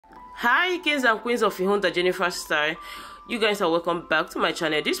Hi kings and queens of Ihunta Jennifer style, you guys are welcome back to my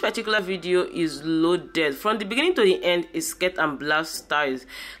channel. This particular video is loaded from the beginning to the end. Is skirt and blouse styles.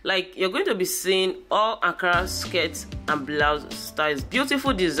 Like, you're going to be seeing all Ankara skirts and blouse styles,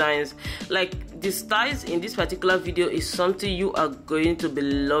 beautiful designs. Like, the styles in this particular video is something you are going to be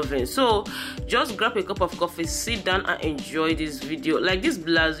loving. So just grab a cup of coffee, sit down and enjoy this video. Like, this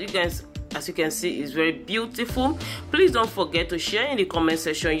blouse, you guys, as you can see, is very beautiful. Please don't forget to share in the comment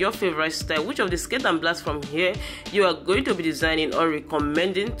section your favorite style, which of the skirt and blouse from here you are going to be designing or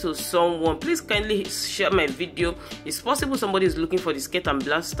recommending to someone. Please kindly share my video. It's possible somebody is looking for the skirt and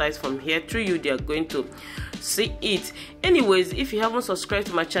blouse styles from here. Through you, they are going to see it. Anyways, if you haven't subscribed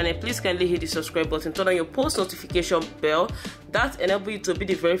to my channel, please kindly hit the subscribe button, turn on your post notification bell. That enables you to be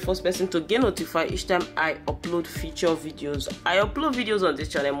the very first person to get notified each time I upload feature videos. I upload videos on this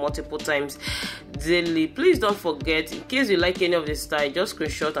channel multiple times daily. Please don't forget, in case you like any of the style, just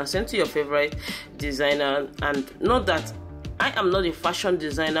screenshot and send to your favorite designer. And note that I am not a fashion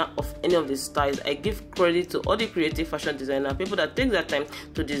designer of any of the styles. I give credit to all the creative fashion designer, people that take their time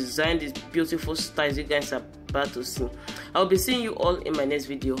to design these beautiful styles you guys are about to see. I'll be seeing you all in my next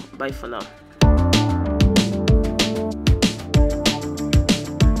video. Bye for now.